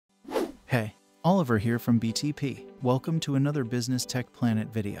Oliver here from BTP. Welcome to another Business Tech Planet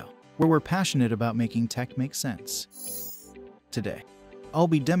video, where we're passionate about making tech make sense. Today, I'll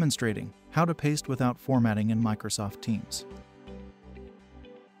be demonstrating how to paste without formatting in Microsoft Teams.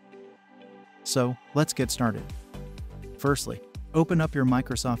 So, let's get started. Firstly, open up your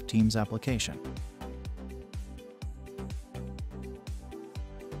Microsoft Teams application.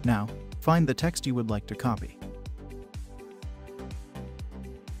 Now, find the text you would like to copy.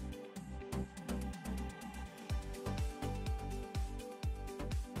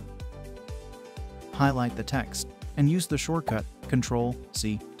 Highlight the text and use the shortcut Ctrl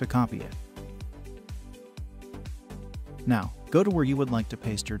C to copy it. Now, go to where you would like to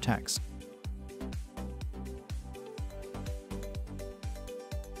paste your text.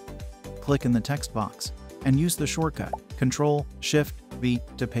 Click in the text box and use the shortcut Ctrl Shift V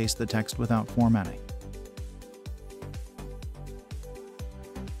to paste the text without formatting.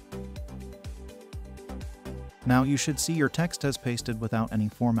 Now you should see your text has pasted without any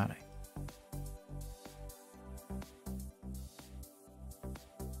formatting.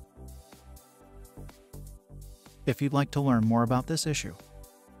 If you'd like to learn more about this issue,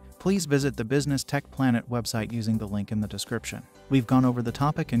 please visit the Business Tech Planet website using the link in the description. We've gone over the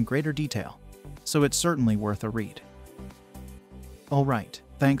topic in greater detail, so it's certainly worth a read. Alright,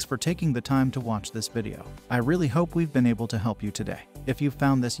 thanks for taking the time to watch this video. I really hope we've been able to help you today. If you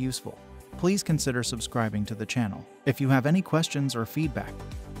found this useful, please consider subscribing to the channel. If you have any questions or feedback,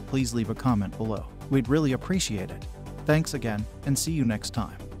 please leave a comment below. We'd really appreciate it. Thanks again, and see you next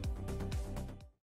time.